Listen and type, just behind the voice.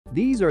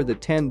These are the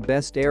 10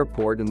 best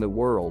airport in the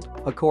world,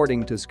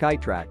 according to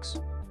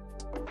Skytrax.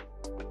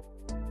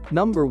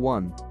 Number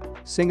 1.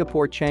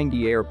 Singapore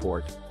Changi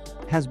Airport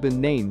has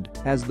been named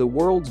as the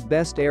world's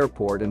best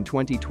airport in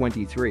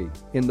 2023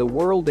 in the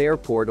World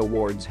Airport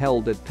Awards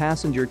held at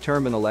Passenger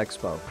Terminal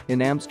Expo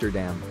in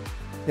Amsterdam.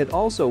 It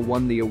also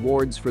won the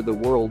awards for the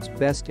world's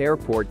best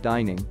airport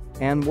dining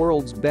and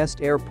world's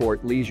best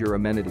airport leisure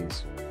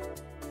amenities.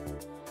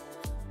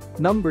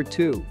 Number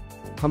 2.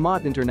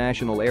 Hamad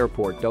International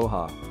Airport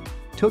Doha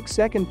took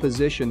second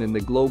position in the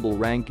global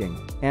ranking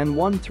and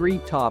won 3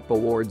 top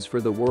awards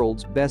for the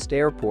world's best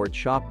airport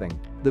shopping,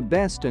 the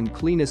best and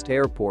cleanest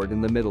airport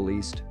in the Middle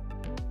East.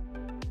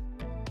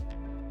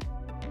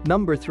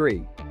 Number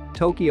 3.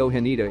 Tokyo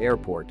Haneda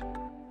Airport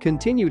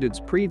continued its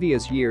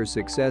previous year's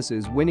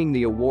successes, winning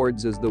the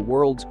awards as the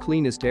world's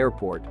cleanest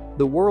airport,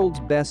 the world's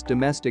best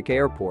domestic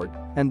airport,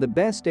 and the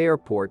best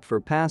airport for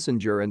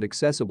passenger and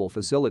accessible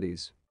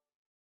facilities.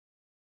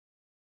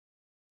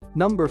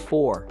 Number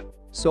 4.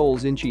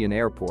 Seoul's Incheon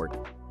Airport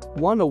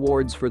won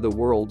awards for the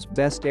world's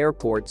best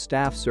airport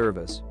staff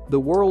service, the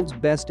world's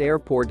best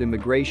airport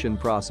immigration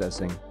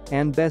processing,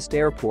 and best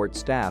airport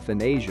staff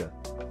in Asia.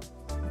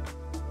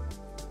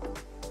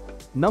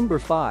 Number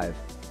 5.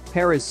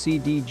 Paris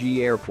CDG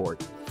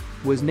Airport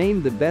was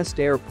named the best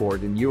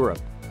airport in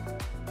Europe.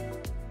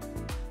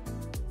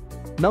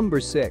 Number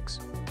 6.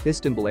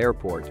 Istanbul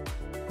Airport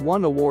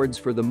won awards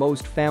for the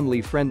most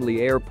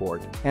family-friendly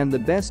airport and the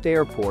best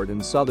airport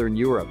in Southern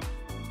Europe.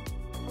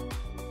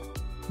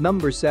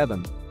 Number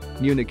 7.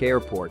 Munich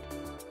Airport,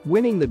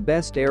 winning the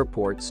Best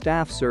Airport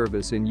Staff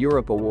Service in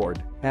Europe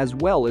award, as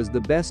well as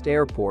the Best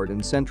Airport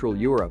in Central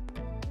Europe.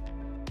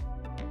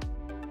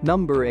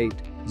 Number 8.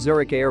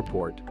 Zurich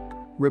Airport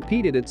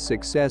repeated its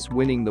success,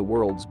 winning the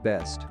world's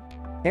Best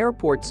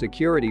Airport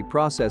Security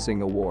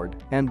Processing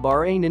Award, and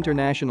Bahrain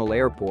International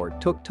Airport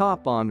took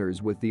top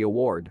honors with the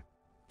award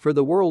for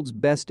the world's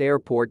Best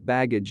Airport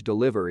Baggage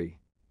Delivery.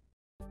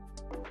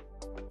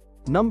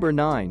 Number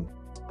 9.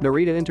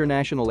 Narita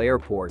International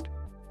Airport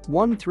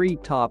won 3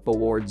 top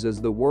awards as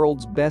the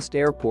world's Best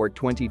Airport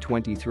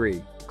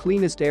 2023,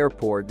 Cleanest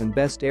Airport and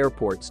Best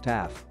Airport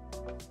Staff.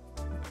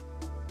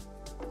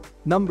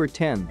 Number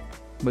 10.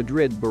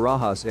 Madrid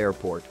Barajas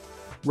Airport,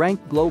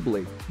 ranked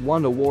globally,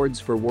 won awards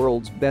for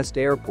world's Best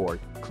Airport,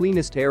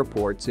 Cleanest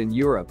Airports in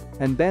Europe,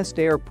 and Best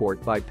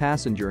Airport by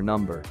Passenger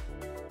Number.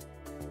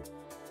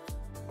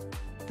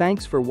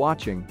 Thanks for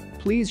watching.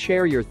 Please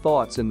share your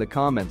thoughts in the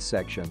comments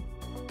section.